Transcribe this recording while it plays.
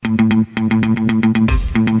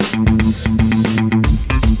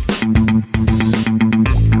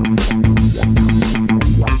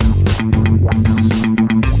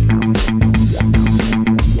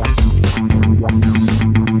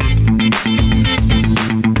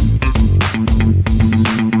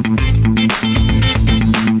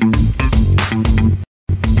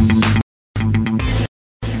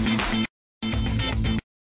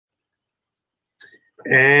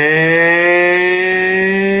And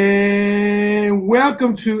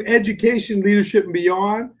welcome to Education, Leadership, and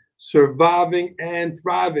Beyond, Surviving and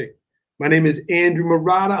Thriving. My name is Andrew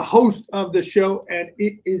Marotta, host of the show, and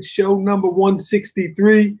it is show number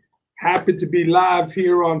 163. Happy to be live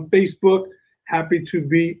here on Facebook. Happy to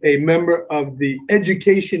be a member of the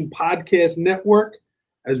Education Podcast Network,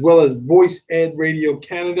 as well as Voice Ed Radio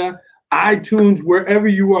Canada, iTunes, wherever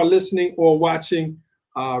you are listening or watching.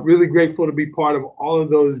 Really grateful to be part of all of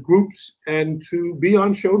those groups and to be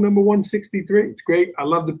on show number 163. It's great. I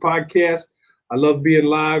love the podcast. I love being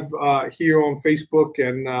live here on Facebook,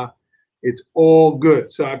 and it's all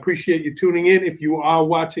good. So I appreciate you tuning in. If you are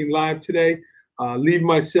watching live today, leave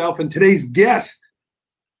myself and today's guest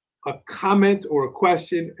a comment or a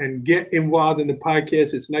question and get involved in the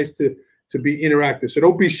podcast. It's nice to be interactive. So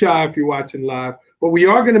don't be shy if you're watching live. But we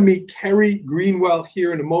are going to meet Kerry Greenwell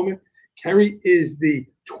here in a moment. Kerry is the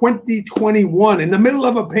 2021, in the middle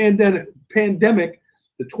of a pandemic,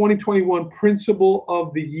 the 2021 Principal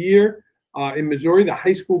of the Year in Missouri, the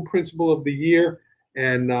High School Principal of the Year.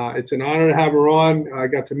 And it's an honor to have her on. I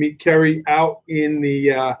got to meet Kerry out in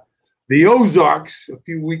the Ozarks a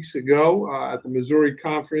few weeks ago at the Missouri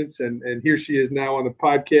Conference, and here she is now on the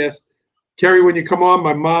podcast. Kerry, when you come on,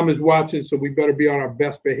 my mom is watching, so we better be on our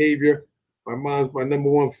best behavior. My mom's my number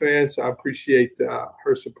one fan, so I appreciate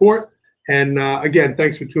her support. And again,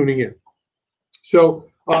 thanks for tuning in. So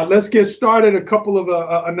let's get started. A couple of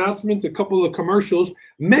announcements, a couple of commercials.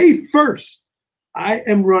 May 1st, I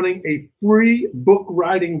am running a free book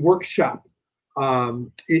writing workshop.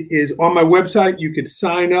 It is on my website. You can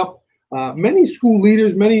sign up. Many school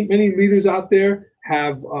leaders, many leaders out there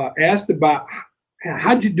have asked about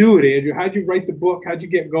how'd you do it, Andrew? How'd you write the book? How'd you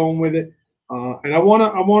get going with it? And I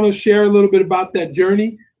want to share a little bit about that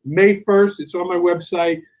journey. May 1st, it's on my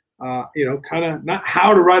website. Kind of not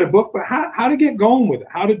how to write a book, but how to get going with it,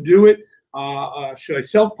 how to do it. Should I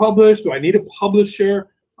self-publish? Do I need a publisher?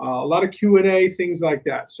 A lot of Q&A, things like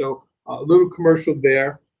that. So a little commercial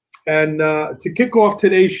there. And to kick off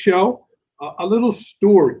today's show, a little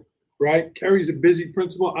story, right? Kerry's a busy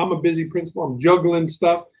principal. I'm a busy principal. I'm juggling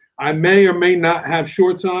stuff. I may or may not have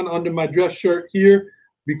shorts on under my dress shirt here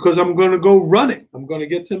because I'm going to go running. I'm going to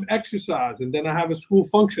get some exercise, and then I have a school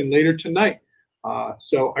function later tonight.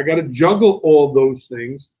 So I got to juggle all those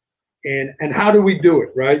things. And how do we do it,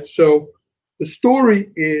 right? So the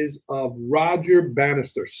story is of Roger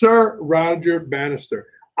Bannister, Sir Roger Bannister,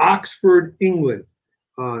 Oxford, England,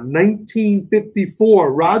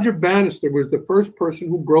 1954. Roger Bannister was the first person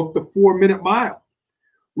who broke the 4-minute mile.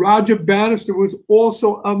 Roger Bannister was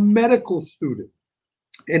also a medical student.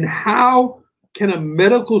 And how can a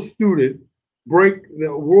medical student break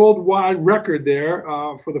the worldwide record there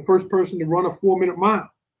for the first person to run a 4-minute mile?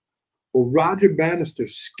 Well, Roger Bannister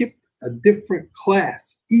skipped a different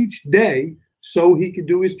class each day so he could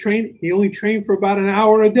do his training. He only trained for about an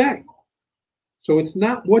hour a day. So it's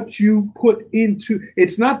not what you put into,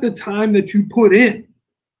 it's not the time that you put in.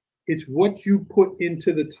 It's what you put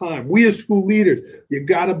into the time. We as school leaders, you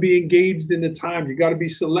got to be engaged in the time. You got to be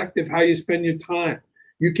selective how you spend your time.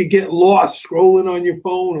 You could get lost scrolling on your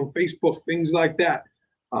phone or Facebook, things like that.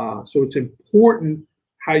 So it's important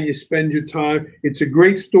how you spend your time. It's a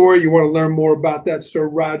great story. You want to learn more about that. Sir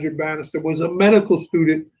Roger Bannister was a medical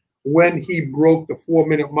student when he broke the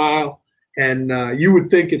 4-minute mile. And you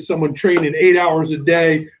would think it's someone training 8 hours a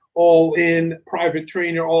day, all in, private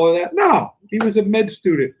trainer, all of that. No, he was a med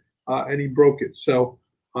student and he broke it. So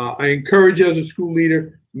I encourage you as a school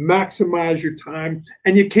leader, maximize your time.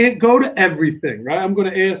 And you can't go to everything, right? I'm going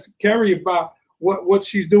to ask Kerry about what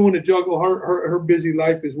she's doing to juggle her busy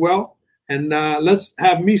life as well. And let's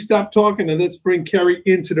have me stop talking and let's bring Kerry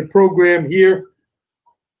into the program here.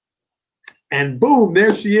 And boom,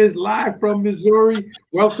 there she is live from Missouri.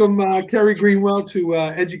 Welcome, Kerry Greenwell, to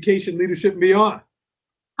Education, Leadership, and Beyond.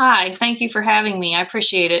 Hi, thank you for having me. I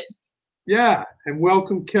appreciate it. Yeah, and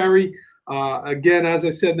welcome, Kerry. Again, as I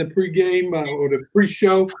said in the pregame or the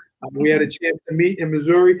pre-show, we had a chance to meet in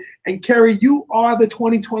Missouri. And Kerry, you are the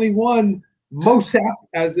 2021 MOSAP,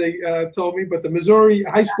 as they told me, but the Missouri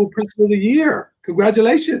High School Principal of the Year.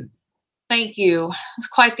 Congratulations. Thank you. It's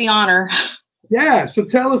quite the honor. Yeah, so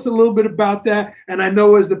tell us a little bit about that. And I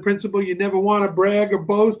know as the principal, you never want to brag or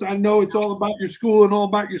boast. I know it's all about your school and all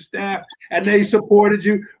about your staff, and they supported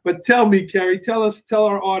you. But tell me, Kerry, tell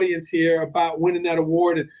our audience here about winning that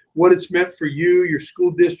award and what it's meant for you, your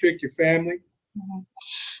school district, your family. Mm-hmm.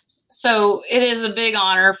 So it is a big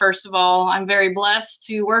honor, first of all. I'm very blessed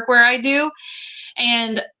to work where I do.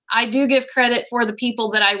 And I do give credit for the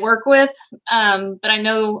people that I work with. But I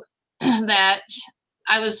know that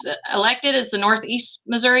I was elected as the Northeast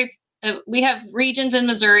Missouri we have regions in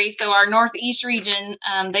Missouri. So our Northeast region,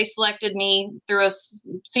 they selected me through a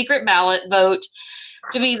secret ballot vote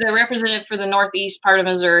to be the representative for the Northeast part of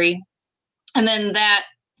Missouri. And then that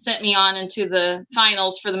sent me on into the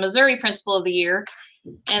finals for the Missouri Principal of the Year.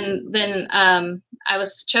 And then I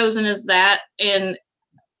was chosen as that, and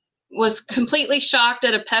was completely shocked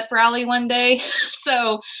at a pep rally one day.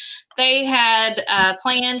 So they had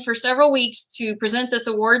planned for several weeks to present this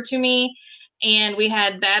award to me. And we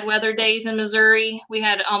had bad weather days in Missouri. We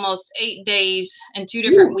had almost 8 days and 2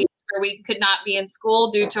 different weeks where we could not be in school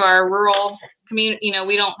due to our rural community. You know,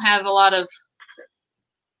 we don't have a lot of,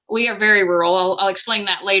 we are very rural. I'll explain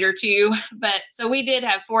that later to you. But so we did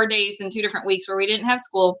have 4 days and 2 different weeks where we didn't have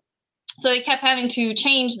school. So they kept having to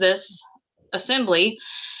change this assembly.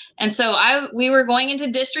 And so we were going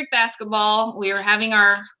into district basketball. We were having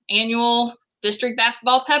our annual district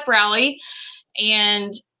basketball pep rally,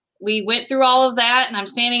 and we went through all of that, and I'm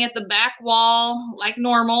standing at the back wall like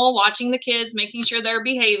normal, watching the kids, making sure they're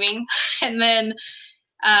behaving. And then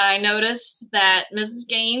I noticed that Mrs.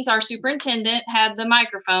 Gaines, our superintendent, had the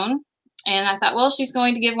microphone, and I thought, well, she's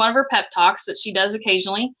going to give one of her pep talks that she does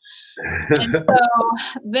occasionally. And so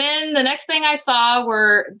then the next thing I saw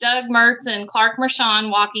were Doug Mertz and Clark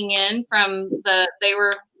Mershon walking in from they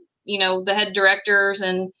were, you know, the head directors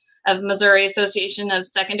and of Missouri Association of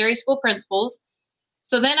Secondary School Principals.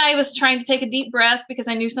 So then I was trying to take a deep breath because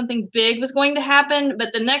I knew something big was going to happen. But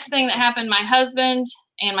the next thing that happened, my husband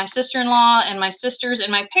and my sister-in-law and my sisters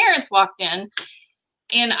and my parents walked in,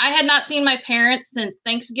 and I had not seen my parents since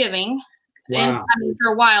Thanksgiving. Wow. And I mean,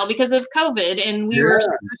 for a while because of COVID, and we were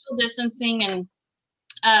social distancing, and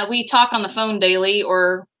we talk on the phone daily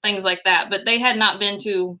or things like that, but they had not been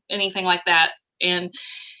to anything like that. And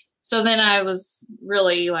so then I was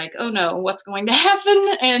really like, oh no, what's going to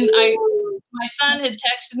happen? And my son had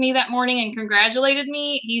texted me that morning and congratulated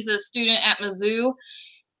me. He's a student at Mizzou,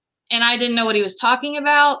 and I didn't know what he was talking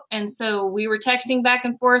about. And so we were texting back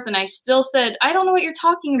and forth, and I still said, I don't know what you're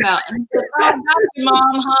talking about. And he said, oh, got you, Mom,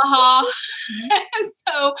 ha ha. And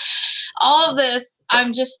so all of this,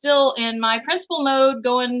 I'm just still in my principal mode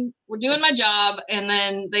we're doing my job. And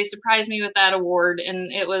then they surprised me with that award,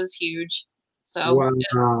 and it was huge. So wow. It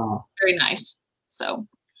was very nice. So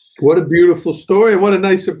what a beautiful story. What a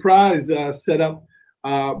nice surprise set up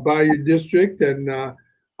by your district. And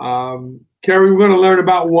Carrie, we're going to learn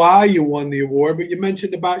about why you won the award, but you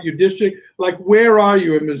mentioned about your district. Like, where are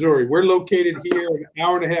you in Missouri? We're located here an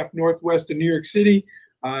hour and a half northwest of New York City,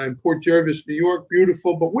 in Port Jervis, New York.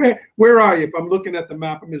 Beautiful. But where are you if I'm looking at the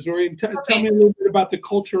map of Missouri? And tell me a little bit about the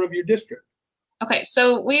culture of your district. Okay,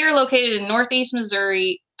 so we are located in Northeast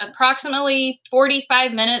Missouri, approximately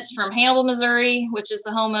 45 minutes from Hannibal, Missouri, which is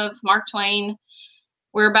the home of Mark Twain.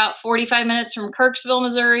 We're about 45 minutes from Kirksville,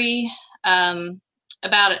 Missouri,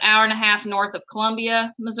 about an hour and a half north of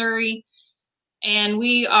Columbia, Missouri. And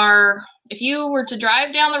we are, if you were to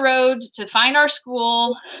drive down the road to find our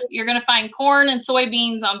school, you're going to find corn and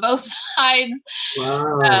soybeans on both sides.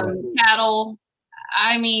 Wow. Cattle.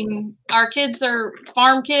 I mean, our kids are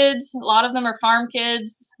farm kids. A lot of them are farm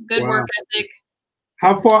kids. Good work ethic.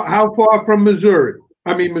 How far from Missouri?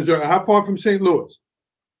 How far from St. Louis?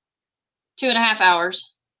 2.5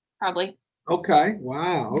 hours, probably. Okay.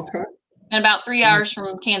 Wow. Okay. And about 3 hours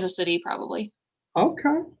from Kansas City, probably.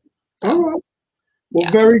 Okay. So, all right. Well,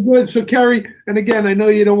 very good. So, Carrie, and again, I know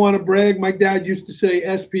you don't want to brag. My dad used to say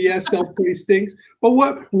SPS, self-pay stinks. But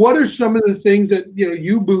what are some of the things that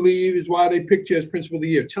you believe is why they picked you as Principal of the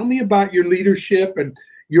Year? Tell me about your leadership and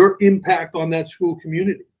your impact on that school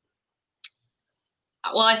community.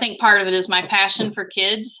 Well, I think part of it is my passion for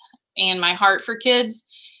kids and my heart for kids.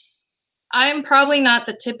 I'm probably not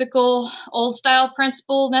the typical old style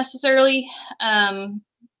principal necessarily. I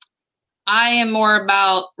am more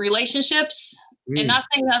about relationships, and not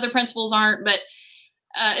saying that other principals aren't, but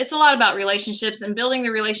it's a lot about relationships and building the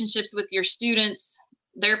relationships with your students,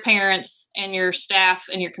 their parents, and your staff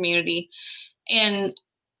and your community. And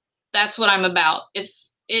that's what I'm about. If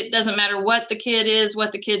it doesn't matter what the kid is,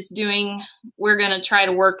 what the kid's doing, we're going to try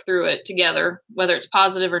to work through it together, whether it's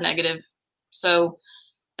positive or negative. So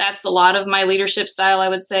that's a lot of my leadership style, I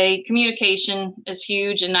would say. Communication is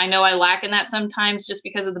huge, and I know I lack in that sometimes just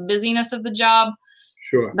because of the busyness of the job.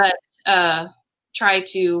 Sure. But try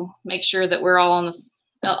to make sure that we're all on this,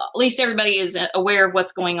 at least everybody is aware of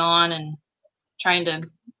what's going on and trying to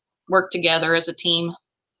work together as a team.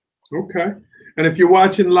 Okay. And if you're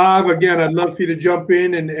watching live, again, I'd love for you to jump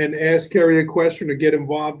in and ask Carrie a question or get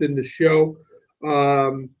involved in the show.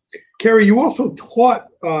 Carrie, you also taught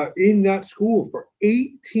in that school for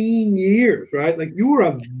 18 years, right? Like, you were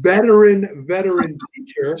a veteran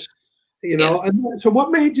teacher. You know, and so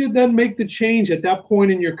what made you then make the change at that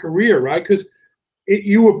point in your career, right? Because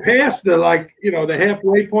you were past the, like, you know, the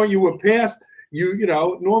halfway point. You were past, you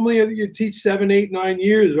know, normally you teach 7, 8, 9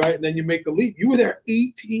 years, right? And then you make the leap. You were there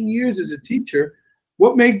 18 years as a teacher.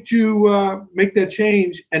 What made you make that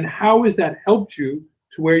change, and how has that helped you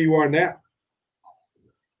to where you are now?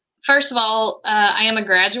 First of all, I am a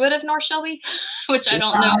graduate of North Shelby, which I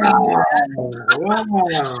don't know.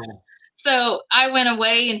 Wow. So I went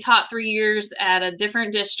away and taught 3 years at a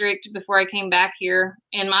different district before I came back here.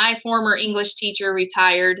 And my former English teacher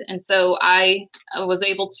retired. And so I was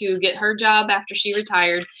able to get her job after she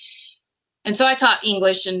retired. And so I taught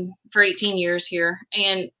English for 18 years here.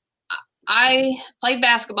 And I played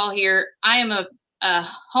basketball here. I am a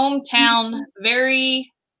hometown,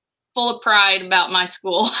 very full of pride about my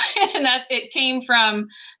school. And that it came from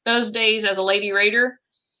those days as a Lady Raider.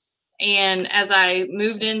 And as I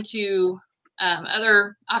moved into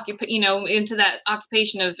into that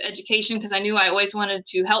occupation of education, because I knew I always wanted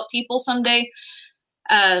to help people someday.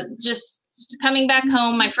 Just coming back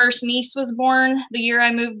home, my first niece was born the year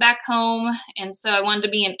I moved back home. And so I wanted to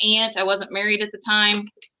be an aunt. I wasn't married at the time.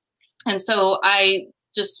 And so I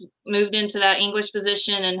just moved into that English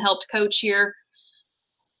position and helped coach here.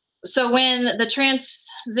 So when the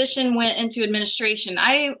transition went into administration,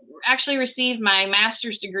 I actually received my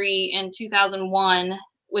master's degree in 2001,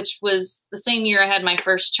 which was the same year I had my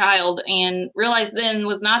first child, and realized then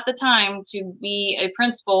was not the time to be a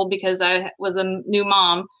principal because I was a new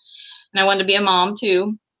mom and I wanted to be a mom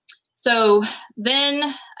too. So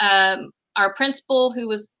then our principal, who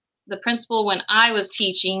was the principal when I was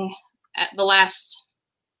teaching at the last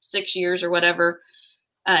 6 years or whatever,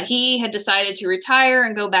 he had decided to retire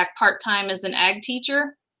and go back part-time as an ag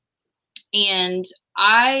teacher. And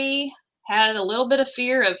I had a little bit of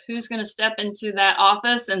fear of who's going to step into that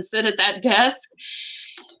office and sit at that desk.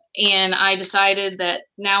 And I decided that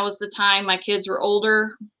now was the time. My kids were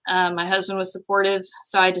older. My husband was supportive.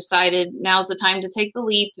 So I decided now's the time to take the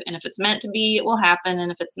leap. And if it's meant to be, it will happen.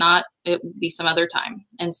 And if it's not, it will be some other time.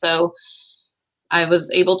 And so I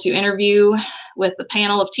was able to interview with the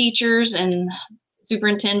panel of teachers and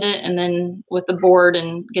superintendent, and then with the board,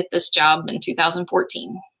 and get this job in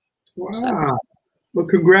 2014. Wow. So. Well,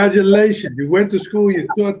 congratulations. You went to school, you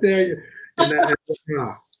taught there. That's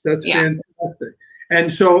Yeah. fantastic.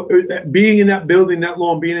 And so being in that building that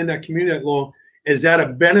long, being in that community that long, is that a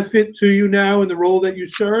benefit to you now in the role that you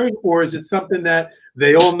serve? Or is it something that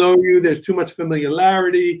they all know you, there's too much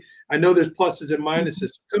familiarity? I know there's pluses and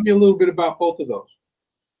minuses. Tell me a little bit about both of those.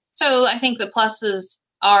 So I think the pluses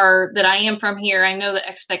are that I am from here. I know the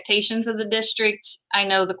expectations of the district. I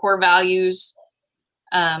know the core values,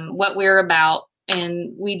 what we're about,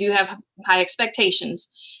 and we do have high expectations.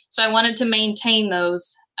 So I wanted to maintain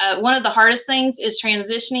those. One of the hardest things is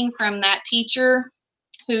transitioning from that teacher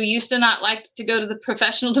who used to not like to go to the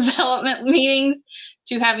professional development meetings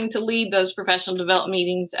to having to lead those professional development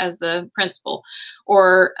meetings as the principal,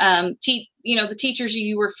 or the teachers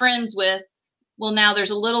you were friends with. Well, now there's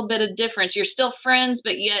a little bit of difference. You're still friends,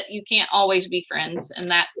 but yet you can't always be friends, and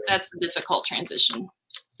that's a difficult transition.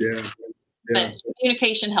 Yeah. But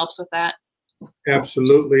communication helps with that.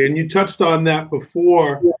 Absolutely. And you touched on that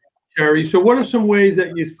before, Carrie. So what are some ways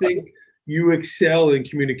that you think you excel in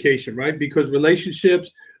communication, right? Because relationships,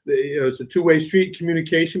 it's a two-way street,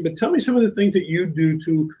 communication. But tell me some of the things that you do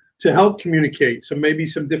to help communicate. So maybe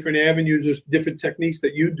some different avenues or different techniques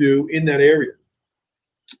that you do in that area.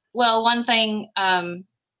 Well, one thing,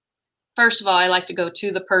 first of all, I like to go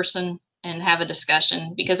to the person and have a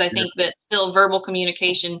discussion, because I think that still verbal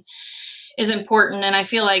communication is important. And I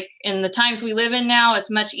feel like in the times we live in now, it's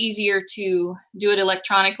much easier to do it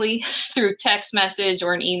electronically through text message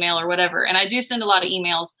or an email or whatever. And I do send a lot of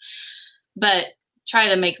emails, but try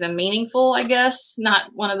to make them meaningful, I guess.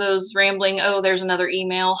 Not one of those rambling, oh, there's another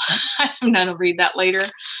email, I'm going to read that later.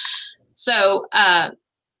 So I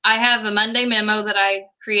have a Monday memo that I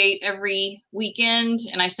create every weekend,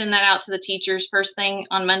 and I send that out to the teachers first thing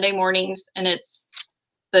on Monday mornings. And it's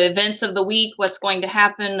the events of the week, what's going to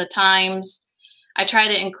happen, the times. I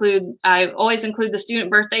always include the student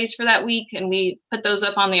birthdays for that week, and we put those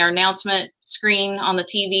up on our announcement screen on the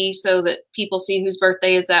TV so that people see whose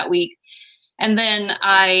birthday is that week. And then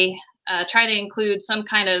I try to include some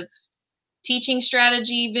kind of teaching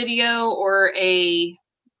strategy video or a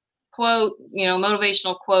quote,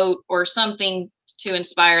 motivational quote or something to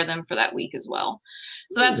inspire them for that week as well.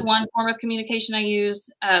 So that's one form of communication I use.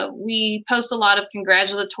 We post a lot of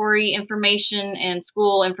congratulatory information and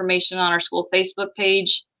school information on our school Facebook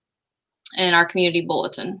page and our community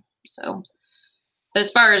bulletin. So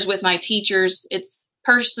as far as with my teachers, it's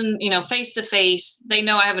person, face to face. They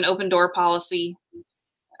know I have an open door policy.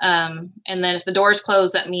 And then if the door is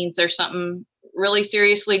closed, that means there's something really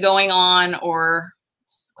seriously going on, or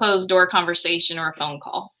closed door conversation or a phone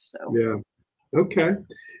call. So yeah. Okay.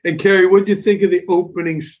 And Carrie, what do you think of the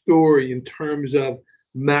opening story in terms of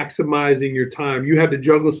maximizing your time? You had to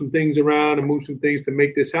juggle some things around and move some things to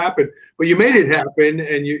make this happen, but you made it happen,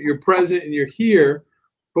 and you're present and you're here.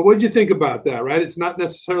 But what did you think about that, right? It's not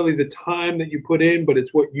necessarily the time that you put in, but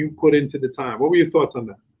it's what you put into the time. What were your thoughts on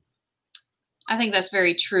that? I think that's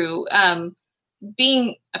very true.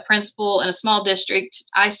 Being a principal in a small district,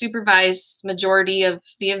 I supervise majority of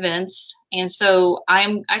the events. And so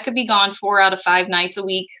I could be gone 4 out of 5 nights a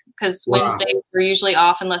week, because Wow. Wednesdays are usually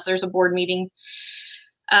off unless there's a board meeting.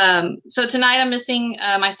 So tonight I'm missing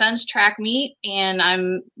my son's track meet,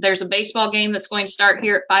 and there's a baseball game that's going to start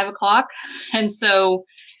here at 5:00. And so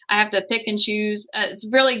I have to pick and choose. It's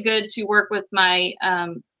really good to work with my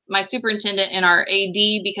superintendent and our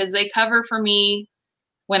AD, because they cover for me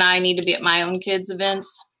when I need to be at my own kids'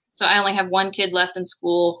 events. So I only have one kid left in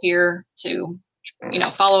school here to,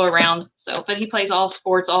 follow around. So, but he plays all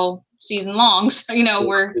sports all season long. So,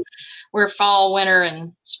 we're fall, winter,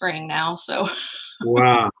 and spring now. So.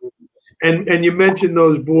 Wow. And you mentioned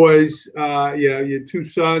those boys, your 2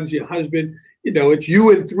 sons, your husband, it's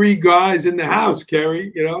you and 3 guys in the house,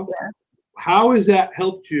 Carrie, Yeah. How has that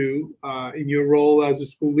helped you in your role as a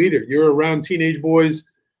school leader? You're around teenage boys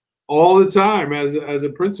all the time as a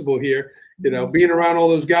principal here, being around all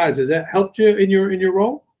those guys. Has that helped you in your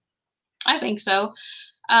role? I think so.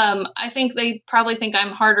 I think they probably think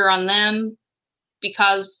I'm harder on them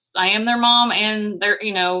because I am their mom and they're,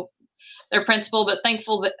 their principal, but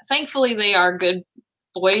thankfully they are good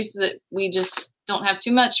boys, that we just don't have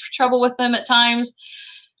too much trouble with them at times.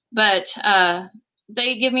 But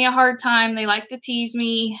they give me a hard time. They like to tease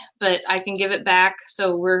me, but I can give it back.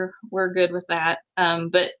 So we're good with that.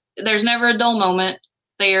 But there's never a dull moment.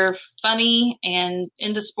 They are funny and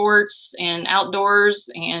into sports and outdoors,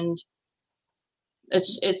 and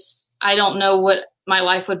I don't know what my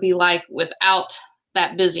life would be like without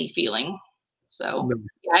that busy feeling. So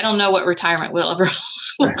I don't know what retirement will ever.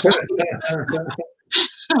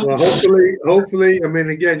 Well, hopefully, I mean,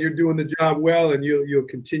 again, you're doing the job well, and you'll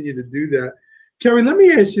continue to do that. Carrie, let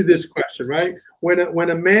me ask you this question, right? When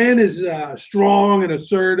a man is strong and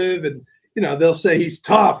assertive, and they'll say he's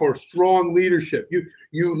tough or strong leadership.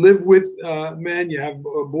 You live with men, you have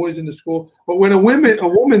boys in the school, but when a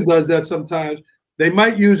woman does that, sometimes they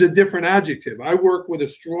might use a different adjective. I work with a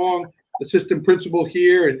strong assistant principal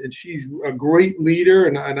here, and she's a great leader,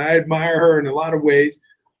 and I admire her in a lot of ways.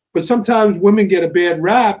 But sometimes women get a bad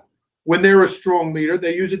rap when they're a strong leader.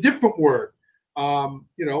 They use a different word.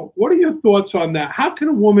 What are your thoughts on that? How can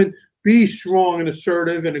a woman be strong and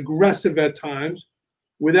assertive and aggressive at times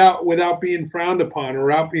without being frowned upon or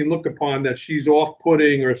without being looked upon that she's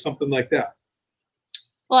off-putting or something like that?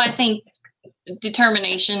 Well, I think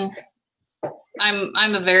determination.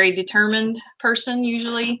 I'm a very determined person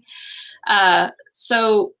usually.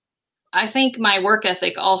 So I think my work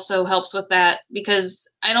ethic also helps with that, because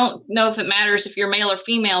I don't know if it matters if you're male or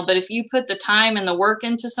female, but if you put the time and the work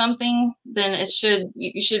into something, then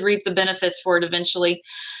you should reap the benefits for it eventually.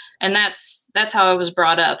 And that's how I was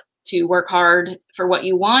brought up, to work hard for what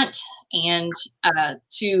you want, and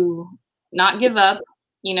to not give up.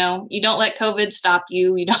 You don't let COVID stop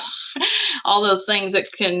you. You don't all those things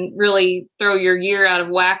that can really throw your year out of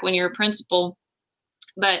whack when you're a principal.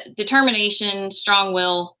 But determination, strong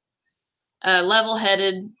will,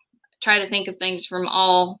 level-headed, try to think of things from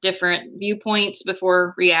all different viewpoints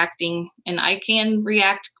before reacting. And I can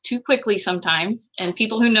react too quickly sometimes, and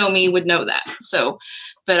people who know me would know that. So,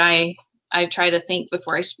 but I try to think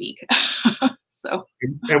before I speak. So.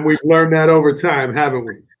 And we've learned that over time, haven't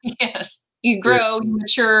we? Yes, you grow, you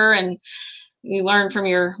mature, and you learn from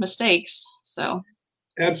your mistakes. So.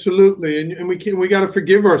 Absolutely, and we got to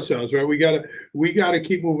forgive ourselves, right? We got to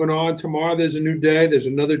keep moving on. Tomorrow there's a new day. There's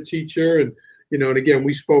another teacher, and and again,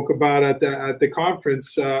 we spoke about at the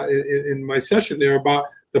conference in my session there about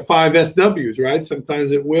the 5 SWs, right?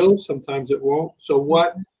 Sometimes it will, sometimes it won't. So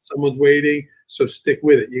what? Someone's waiting, so stick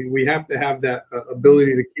with it. We have to have that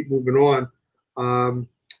ability to keep moving on.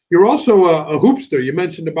 You're also a hoopster. You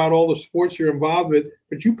mentioned about all the sports you're involved with,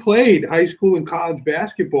 but you played high school and college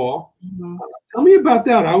basketball. Mm-hmm. Tell me about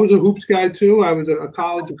that. I was a hoops guy too. I was a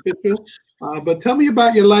college official. But tell me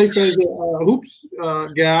about your life as a hoops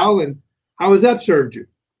gal, and how has that served you?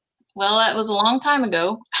 Well, that was a long time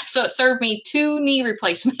ago. So it served me 2 knee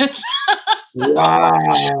replacements. Wow.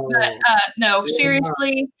 But, no,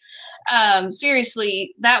 seriously,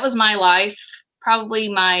 that was my life. probably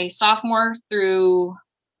my sophomore through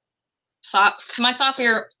my sophomore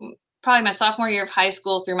year, probably my sophomore year of high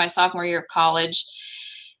school through my sophomore year of college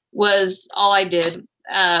was all I did.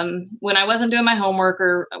 When I wasn't doing my homework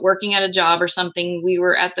or working at a job or something, we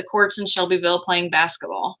were at the courts in Shelbyville playing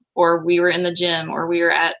basketball, or we were in the gym, or we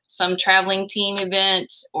were at some traveling team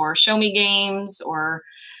event or show me games or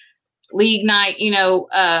league night. We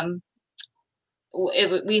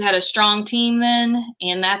had a strong team then,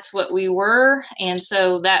 and that's what we were. And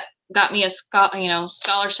so that got me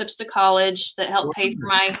scholarships to college that helped pay for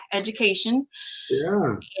my education.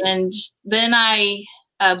 Yeah. And then I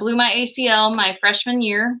blew my ACL my freshman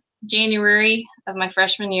year, January of my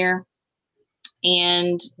freshman year.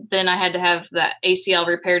 And then I had to have that ACL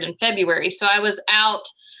repaired in February. So I was out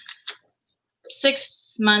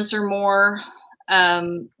 6 months or more,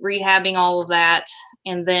 rehabbing all of that,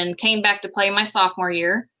 and then came back to play my sophomore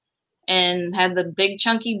year and had the big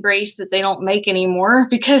chunky brace that they don't make anymore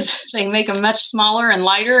because they make them much smaller and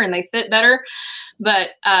lighter and they fit better. But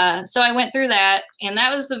so I went through that, and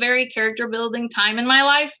that was a very character building time in my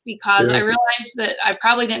life because I realized that I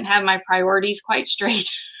probably didn't have my priorities quite straight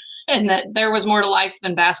and that there was more to life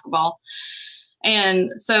than basketball.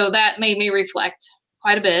 And so that made me reflect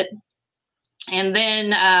quite a bit. And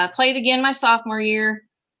then played again my sophomore year.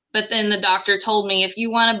 But then the doctor told me, if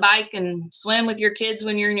you want to bike and swim with your kids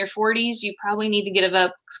when you're in your 40s, you probably need to give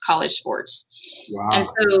up college sports. Wow. And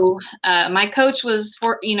so my coach was,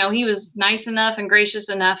 he was nice enough and gracious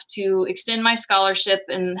enough to extend my scholarship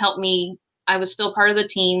and help me. I was still part of the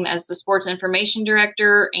team as the sports information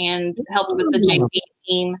director and helped with the JV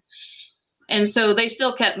team. And so they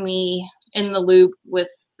still kept me in the loop with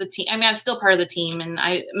the team. I mean, I'm still part of the team, and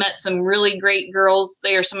I met some really great girls.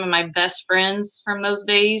 They are some of my best friends from those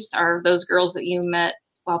days, are those girls that you met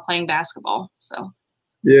while playing basketball. So,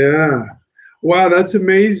 yeah. Wow, that's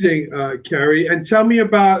amazing, Carrie. And tell me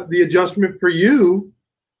about the adjustment for you,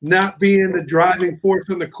 not being the driving force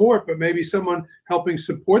on the court, but maybe someone helping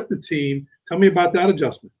support the team. Tell me about that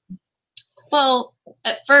adjustment. Well,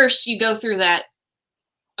 at first you go through that,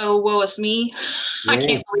 oh, woe is me. Yeah. I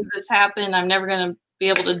can't believe this happened. I'm never going to be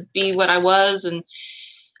able to be what I was. And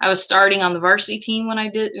I was starting on the varsity team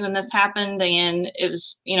when this happened. And it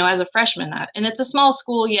was, as a freshman, and it's a small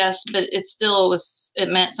school, yes, but it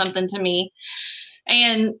meant something to me.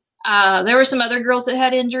 And there were some other girls that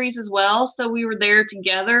had injuries as well. So we were there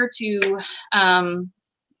together to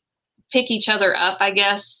pick each other up, I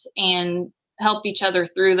guess, and help each other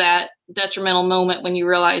through that detrimental moment when you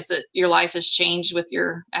realize that your life has changed with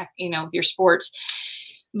your sports.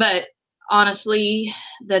 But honestly,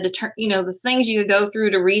 the things you go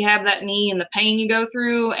through to rehab that knee and the pain you go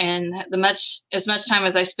through, and as much time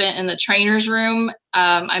as I spent in the trainer's room,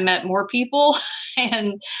 I met more people,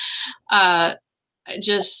 and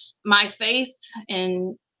just my faith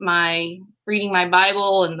and my reading my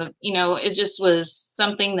Bible and it just was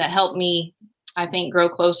something that helped me, I think, grow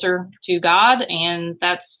closer to God. And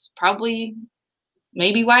that's probably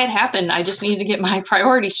maybe why it happened. I just needed to get my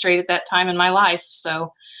priorities straight at that time in my life.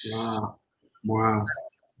 So. Wow.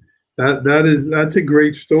 That's a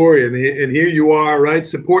great story. And here you are, right,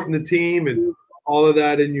 supporting the team and all of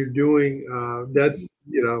that, and you're doing that's,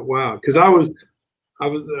 wow. Because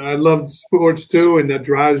I loved sports too, and that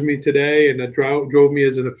drives me today, and that drove me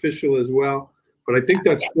as an official as well. But I think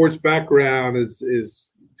that sports background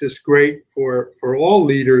is just great for all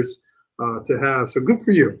leaders to have. So good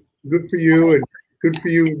for you. Good for you, and good for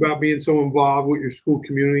you about being so involved with your school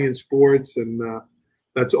community and sports. And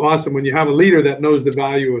that's awesome when you have a leader that knows the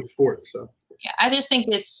value of sports. So. Yeah, I just think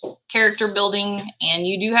it's character building, and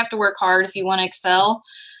you do have to work hard if you want to excel,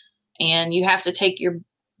 and you have to take your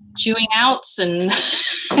chewing outs and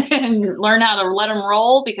learn how to let them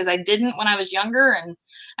roll, because I didn't when I was younger, and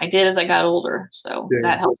I did as I got older. So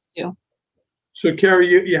that helps too. So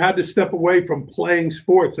Carrie, you had to step away from playing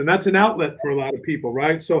sports, and that's an outlet for a lot of people,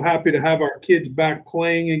 right? So happy to have our kids back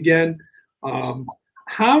playing again.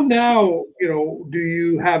 How now, do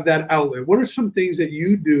you have that outlet? What are some things that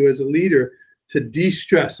you do as a leader to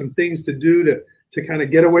de-stress, some things to do to kind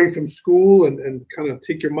of get away from school and kind of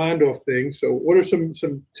take your mind off things? So what are some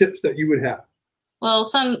tips that you would have? Well,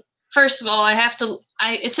 first of all,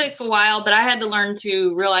 it took a while, but I had to learn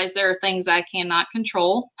to realize there are things I cannot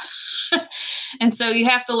control. And so you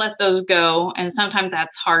have to let those go. And sometimes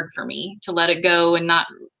that's hard for me to let it go and not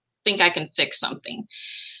think I can fix something.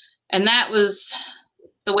 And that was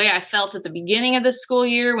the way I felt at the beginning of this school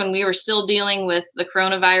year when we were still dealing with the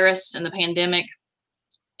coronavirus and the pandemic.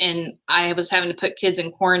 And I was having to put kids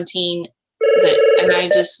in quarantine. And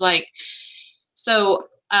I just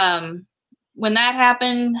when that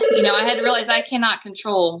happened, I had to realize I cannot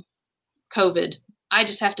control COVID. I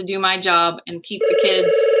just have to do my job and keep the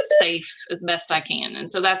kids safe as best I can. And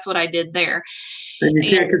so that's what I did there. And you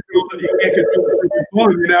can't control the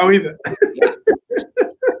phone, either. Yeah.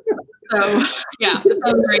 So yeah, the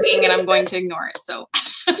phone's ringing and I'm going to ignore it. So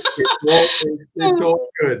it's all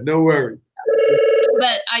good. No worries.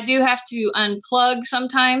 But I do have to unplug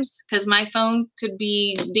sometimes because my phone could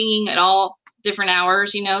be dinging at all different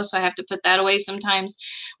hours, so I have to put that away sometimes.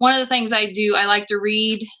 One of the things I do, I like to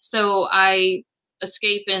read. So I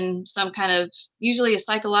escape in some kind of, usually a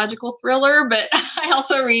psychological thriller, but I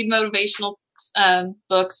also read motivational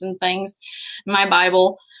books and things, my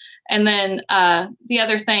Bible. And then the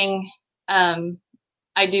other thing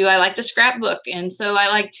I like to scrapbook. And so I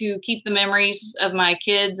like to keep the memories of my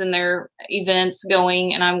kids and their events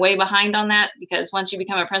going. And I'm way behind on that because once you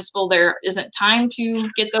become a principal, there isn't time to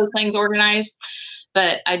get those things organized.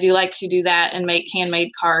 But I do like to do that and make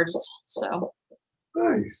handmade cards. So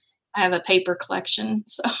nice. I have a paper collection.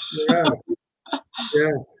 So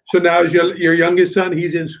yeah. So now is your youngest son,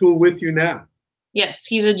 he's in school with you now? Yes,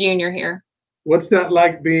 he's a junior here. What's that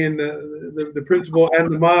like being the principal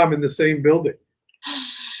and the mom in the same building?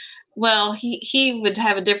 Well, he would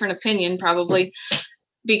have a different opinion probably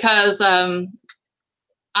because I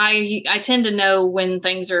tend to know when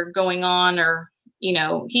things are going on, or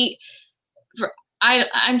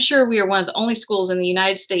I'm sure we are one of the only schools in the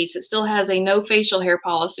United States that still has a no facial hair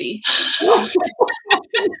policy.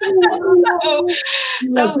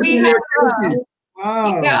 so we have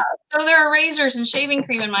wow. Yeah, so there are razors and shaving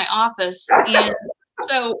cream in my office, and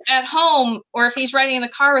so at home, or if he's riding in the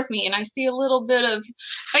car with me and I see a little bit of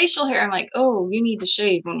facial hair, I'm like, oh, you need to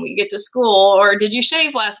shave when we get to school, or did you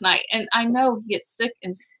shave last night? And I know he gets sick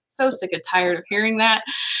and so sick and tired of hearing that,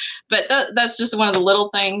 but that's just one of the little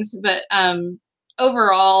things. But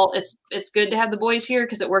overall, it's good to have the boys here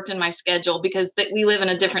because it worked in my schedule because we live in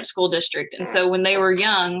a different school district. And so when they were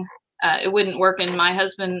young, it wouldn't work in my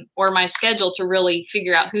husband or my schedule to really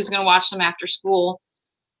figure out who's going to watch them after school.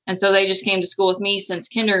 And so they just came to school with me since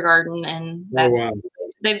kindergarten, and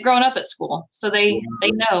they've grown up at school, so they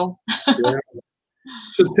know. Yeah.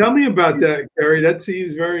 So tell me about that, Carrie. That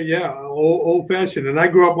seems very old fashioned. And I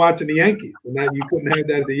grew up watching the Yankees, and that you couldn't have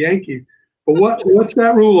that at the Yankees. But what's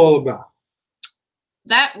that rule all about?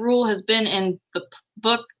 That rule has been in the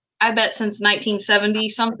book, I bet, since 1970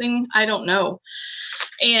 something. I don't know.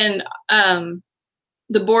 And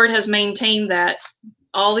the board has maintained that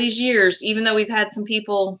all these years, even though we've had some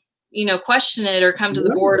people, question it or come to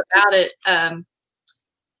the board about it.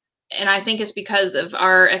 And I think it's because of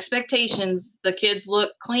our expectations. The kids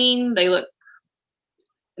look clean. They look,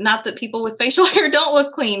 not that people with facial hair don't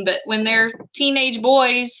look clean, but when they're teenage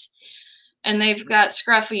boys and they've got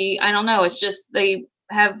scruffy, I don't know. It's just, they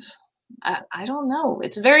have, I don't know.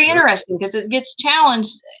 It's very interesting because it gets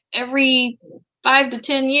challenged every 5 to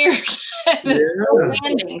 10 years. And it's still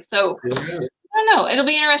standing. So I don't know. It'll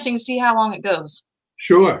be interesting to see how long it goes.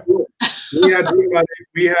 Sure. We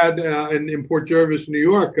had in Port Jervis, New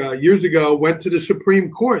York, years ago, went to the Supreme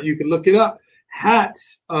Court. You can look it up.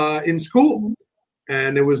 Hats in school,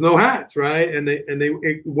 and there was no hats, right? And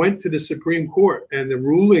it went to the Supreme Court, and the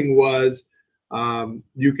ruling was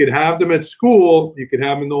you could have them at school, you could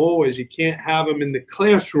have them in the hallways, you can't have them in the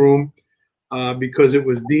classroom because it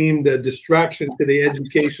was deemed a distraction to the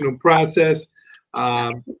educational process.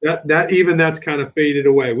 That's kind of faded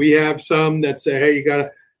away. We have some that say, hey, you got to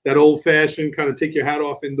that old fashioned kind of take your hat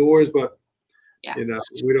off indoors, but we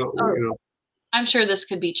don't. I'm sure this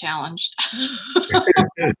could be challenged. Well,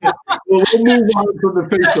 we'll move on from the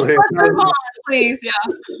facial hair. Move on, please. Yeah,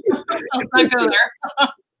 let's not go there.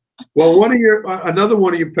 Well, another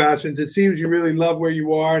one of your passions. It seems you really love where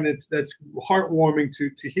you are, and that's heartwarming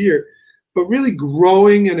to hear. But really,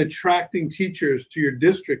 growing and attracting teachers to your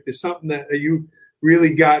district is something that you've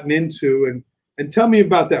really gotten into. And tell me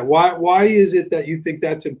about that. Why is it that you think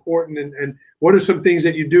that's important? And what are some things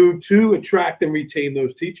that you do to attract and retain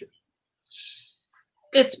those teachers?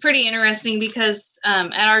 It's pretty interesting because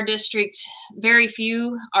at our district, very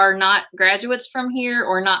few are not graduates from here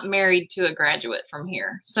or not married to a graduate from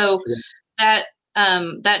here. So that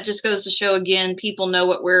just goes to show, again, people know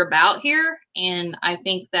what we're about here. And I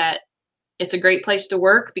think that it's a great place to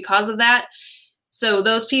work because of that. So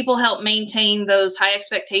those people help maintain those high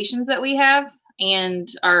expectations that we have and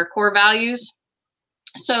our core values.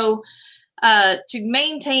 So to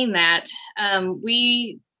maintain that,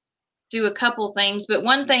 we do a couple things, but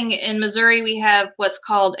one thing in Missouri, we have what's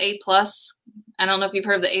called A+. I don't know if you've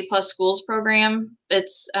heard of the A+ schools program.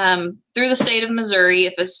 It's through the state of Missouri.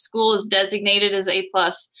 If a school is designated as A+,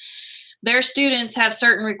 their students have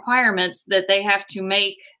certain requirements that they have to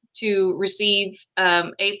make to receive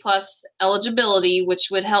A+ eligibility, which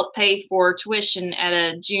would help pay for tuition at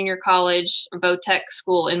a junior college or vo-tech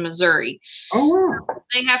school in Missouri. Oh, wow. So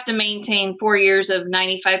they have to maintain 4 years of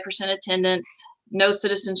 95% attendance, no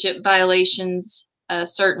citizenship violations,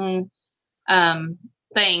 certain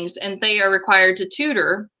things, and they are required to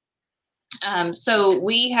tutor. So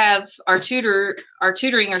we have our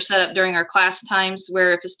tutoring are set up during our class times,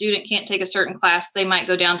 where if a student can't take a certain class, they might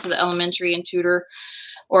go down to the elementary and tutor,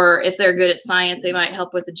 or if they're good at science, they might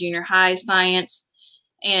help with the junior high science.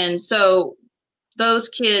 And so those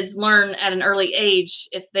kids learn at an early age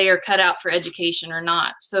if they are cut out for education or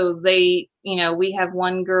not. So they, we have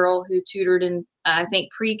one girl who tutored in, I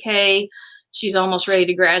think, pre-K. She's almost ready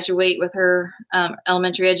to graduate with her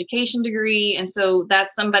elementary education degree. And so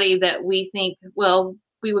that's somebody that we think, well,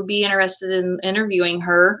 we would be interested in interviewing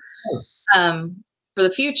her for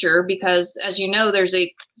the future, because as you know,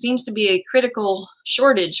 seems to be a critical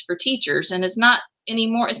shortage for teachers. And it's not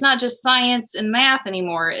anymore. It's not just science and math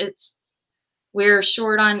anymore. We're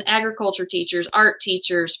short on agriculture teachers, art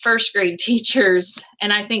teachers, first grade teachers.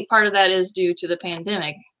 And I think part of that is due to the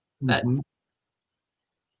pandemic. But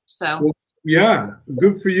Well, yeah,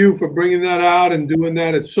 good for you for bringing that out and doing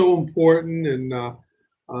that. It's so important, and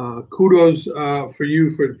kudos for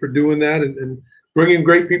you for doing that and bringing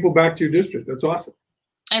great people back to your district. That's awesome.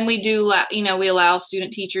 And we do, we allow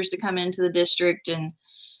student teachers to come into the district, and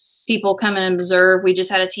people come in and observe. We just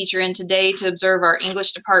had a teacher in today to observe our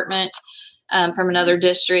English department from another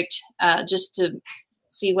district, just to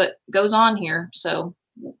see what goes on here. So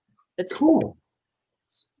it's cool.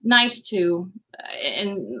 It's nice to,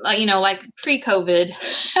 and like pre-COVID,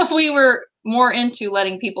 we were more into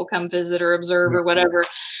letting people come visit or observe or whatever.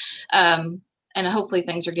 And hopefully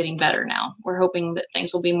things are getting better now. We're hoping that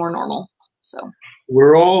things will be more normal. So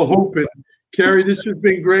we're all hoping. Carrie, this has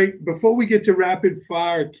been great. Before we get to rapid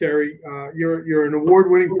fire, Carrie, you're an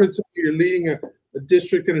award-winning principal. You're leading a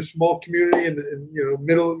district in a small community in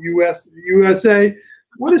middle USA.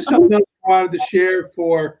 What is something else you wanted to share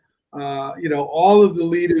for all of the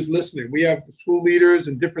leaders listening? We have the school leaders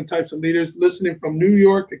and different types of leaders listening from New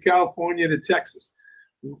York to California to Texas.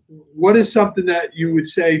 What is something that you would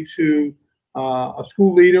say to a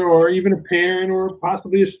school leader or even a parent or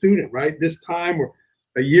possibly a student, right? This time or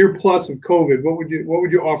a year plus of COVID, what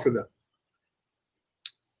would you offer them?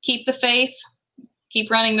 Keep the faith,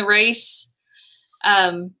 keep running the race.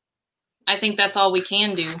 I think that's all we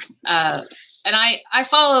can do. And I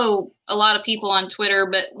follow a lot of people on Twitter,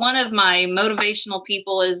 but one of my motivational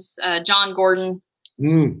people is John Gordon.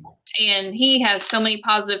 And he has so many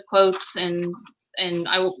positive quotes, and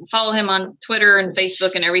I follow him on Twitter and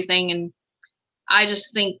Facebook and everything. And I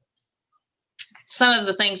just think some of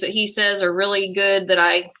the things that he says are really good that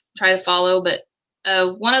I try to follow. But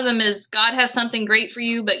one of them is, God has something great for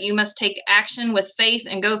you, but you must take action with faith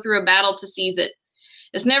and go through a battle to seize it.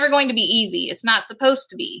 It's never going to be easy. It's not supposed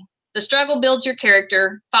to be. The struggle builds your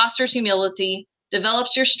character, fosters humility,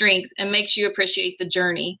 develops your strength, and makes you appreciate the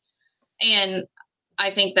journey. And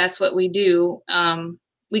I think that's what we do.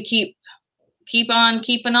 We keep on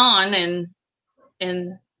keeping on,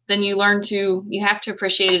 and then you have to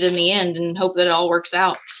appreciate it in the end and hope that it all works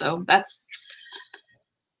out. So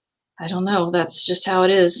I don't know. That's just how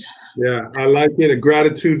it is. Yeah, I like it. A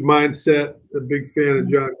gratitude mindset. A big fan of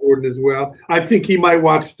John Gordon as well. I think he might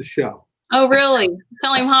watch the show. Oh, really?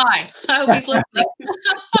 Tell him hi. I hope he's listening.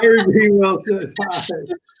 Terry B. Well says hi.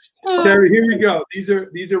 Terry, here we go. These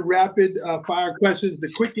are rapid fire questions.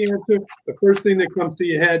 The quick answer, the first thing that comes to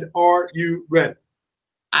your head. Are you ready?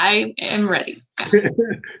 I am ready.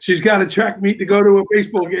 She's got a track meet to go to, a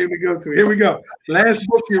baseball game to go to. Here we go. Last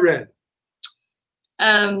book you read.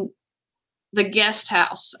 The Guest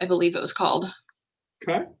House, I believe it was called.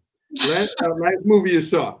 Okay. Last movie you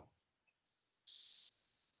saw.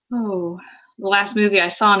 Oh, the last movie I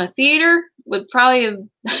saw in a theater would probably have.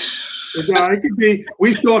 It could be.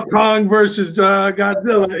 We saw Kong versus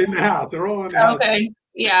Godzilla in the house. They're all in the house. Okay.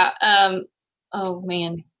 Yeah. Oh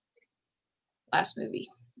man. Last movie.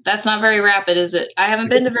 That's not very rapid, is it? I haven't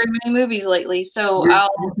been to very many movies lately, so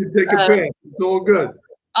you can take a pass. It's all good.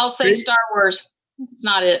 I'll say Star Wars. It's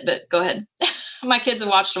not it, but go ahead. My kids have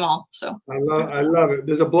watched them all, so. I love it.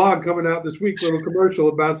 There's a blog coming out this week, little commercial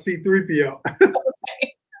about C-3PO.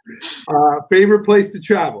 Okay. Favorite place to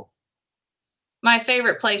travel? My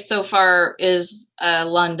favorite place so far is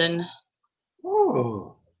London.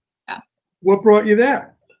 Oh. Yeah. What brought you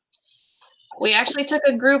there? We actually took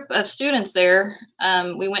a group of students there.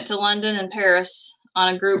 We went to London and Paris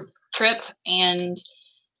on a group trip and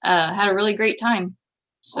had a really great time.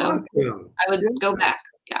 So awesome. I would go back.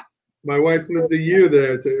 Yeah. My wife lived a year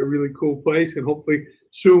there. It's a really cool place, and hopefully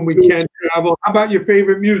soon we can travel. How about your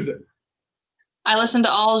favorite music? I listen to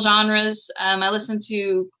all genres. I listen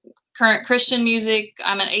to current Christian music.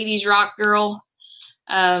 I'm an 80s rock girl,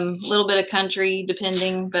 a little bit of country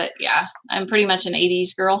depending, but yeah, I'm pretty much an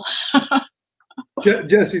 80s girl.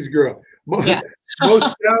 Jesse's girl. Yeah.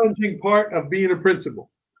 Most challenging part of being a principal?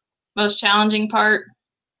 Most challenging part?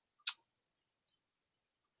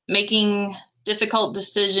 Making difficult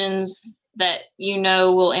decisions that you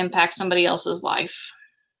know will impact somebody else's life.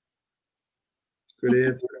 Good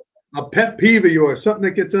answer. A pet peeve of yours, something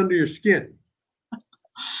that gets under your skin?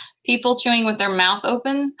 People chewing with their mouth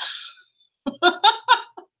open.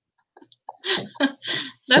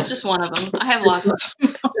 That's just one of them. I have lots of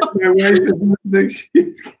them. My wife is listening.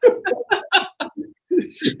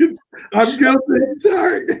 I'm guilty.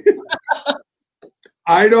 Sorry.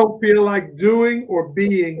 I don't feel like doing or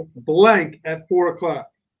being blank at 4 o'clock.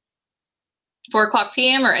 4 o'clock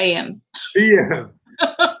p.m. or a.m.? p.m.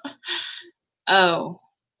 Oh,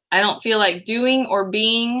 I don't feel like doing or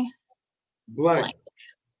being blank.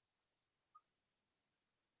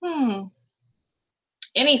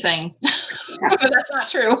 Anything. But that's not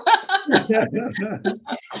true.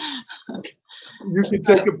 You can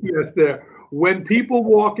take a pass there. When people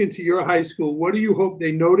walk into your high school, what do you hope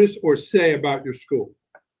they notice or say about your school?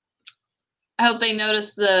 I hope they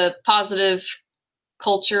notice the positive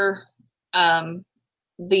culture,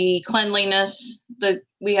 the cleanliness.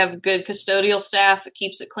 We have good custodial staff that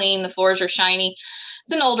keeps it clean. The floors are shiny.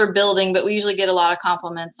 It's an older building, but we usually get a lot of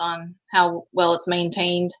compliments on how well it's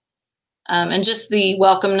maintained. And just the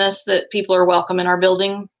welcomeness that people are welcome in our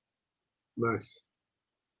building. Nice.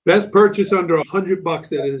 Best purchase under $100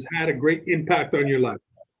 that has had a great impact on your life?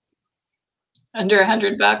 Under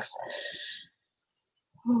 $100?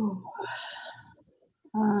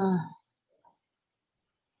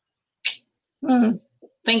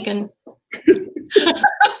 Thinking.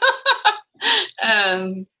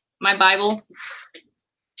 My Bible.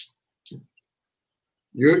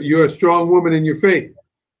 You're a strong woman in your faith.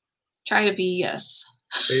 Try to be, yes.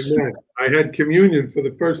 Amen. I had communion for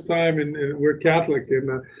the first time, and we're Catholic,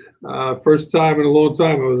 and first time in a long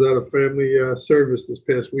time I was at a family service this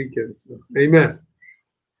past weekend. So, amen.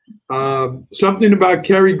 Something about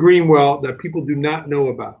Kerry Greenwell that people do not know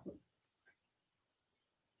about.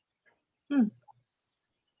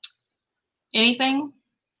 Anything?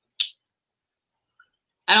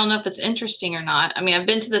 I don't know if it's interesting or not. I mean, I've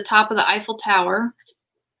been to the top of the Eiffel Tower.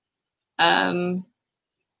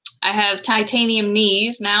 I have titanium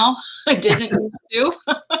knees now. I didn't used to.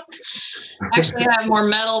 Actually, I have more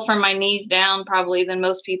metal from my knees down probably than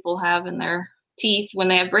most people have in their teeth when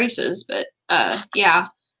they have braces. But yeah,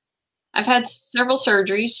 I've had several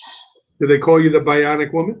surgeries. Do they call you the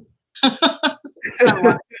Bionic Woman? I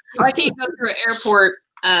can't go through an airport.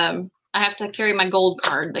 I have to carry my gold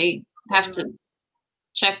card. They have to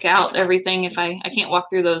check out everything if I can't walk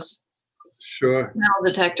through those metal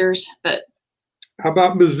detectors. But how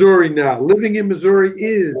about Missouri now? Living in Missouri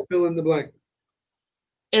is fill in the blank.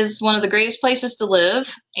 Is one of the greatest places to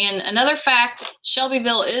live. And another fact,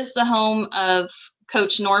 Shelbyville is the home of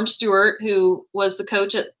Coach Norm Stewart, who was the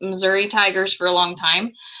coach at Missouri Tigers for a long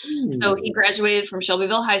time. So he graduated from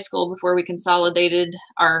Shelbyville High School before we consolidated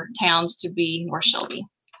our towns to be North Shelby.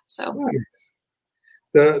 So nice.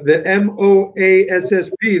 The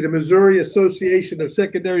MOASSP, the Missouri Association of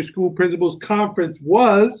Secondary School Principals Conference,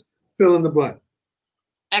 was fill in the blank.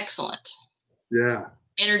 Excellent. Yeah.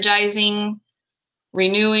 Energizing,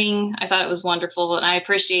 renewing. I thought it was wonderful. And I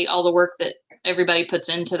appreciate all the work that everybody puts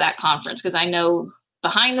into that conference, because I know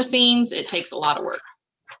behind the scenes, it takes a lot of work.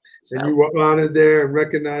 So. And you were honored there and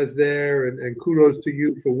recognized there, and kudos to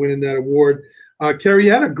you for winning that award. Kerry,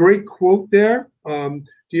 you had a great quote there.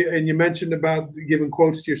 And you mentioned about giving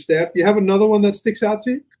quotes to your staff. Do you have another one that sticks out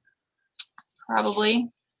to you? Probably.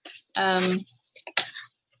 There's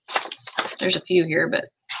a few here, but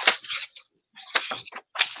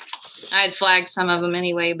I had flagged some of them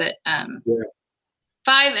anyway. But 5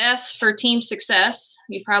 F's for team success.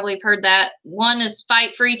 You probably have heard that. 1 is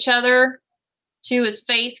fight for each other. 2 is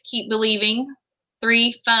faith, keep believing.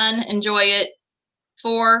 3, fun, enjoy it.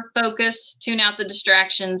 4, focus, tune out the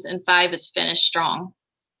distractions. And 5 is finish strong.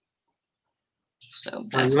 So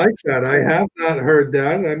I like that. I have not heard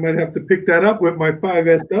that. I might have to pick that up with my 5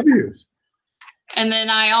 SWs. And then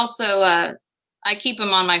I also, I keep them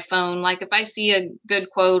on my phone. Like if I see a good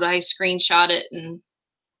quote, I screenshot it and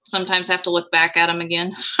sometimes have to look back at them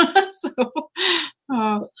again. But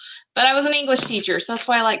I was an English teacher, so that's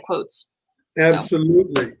why I like quotes.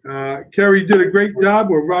 Absolutely. Kerry did a great job.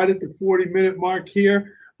 We're right at the 40-minute mark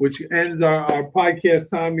here. which ends our podcast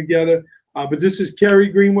time together. But this is Kerry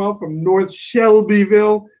Greenwell from North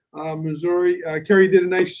Shelbyville, Missouri. Kerry did a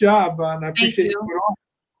nice job, and I appreciate you coming on.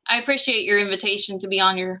 I appreciate your invitation to be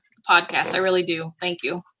on your podcast. I really do. Thank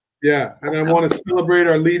you. Yeah, and I want to celebrate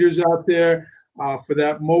our leaders out there for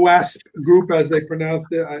that MOASP group, as they pronounced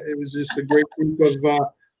it. It was just a great group of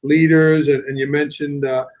leaders, and you mentioned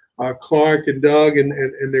Clark and Doug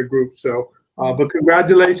and their group. So, but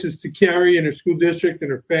congratulations to Kerry and her school district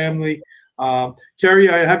and her family. Kerry,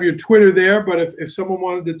 I have your Twitter there, but if someone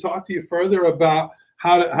wanted to talk to you further about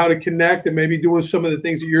how to connect and maybe doing some of the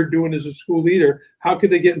things that you're doing as a school leader, how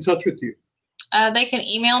could they get in touch with you? They can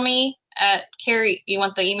email me at Kerry. You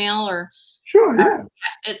want the email or? Sure, yeah.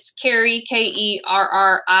 It's Kerrig, KERRIG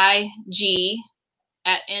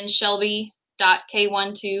at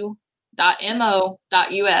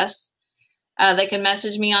nshelby.k12.mo.us. They can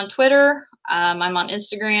message me on Twitter. I'm on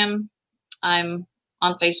Instagram. I'm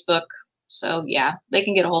on Facebook. So yeah, they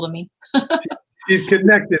can get a hold of me. She's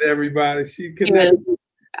connected, everybody. She's connected.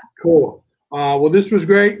 Cool. Well, this was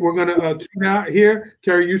great. We're going to tune out here.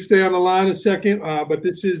 Kerry, you stay on the line a second. But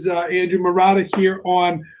this is Andrew Marotta here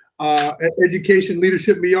on Education,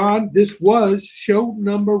 Leadership, and Beyond. This was show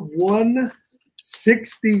number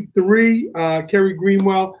 163. Kerry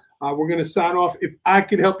Greenwell. We're going to sign off. If I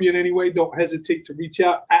could help you in any way, don't hesitate to reach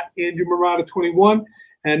out at Andrew Marotta 21.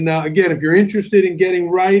 And again, if you're interested in getting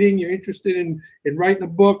writing, you're interested in writing a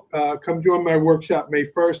book, come join my workshop May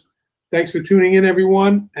 1st. Thanks for tuning in,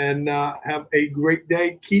 everyone, and have a great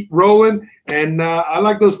day. Keep rolling. And I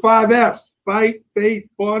like those 5 Fs: fight, faith,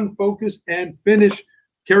 fun, focus, and finish.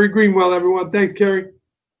 Kerry Greenwell, everyone. Thanks, Kerry.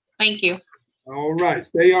 Thank you. All right.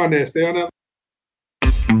 Stay on there. Stay on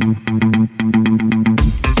that.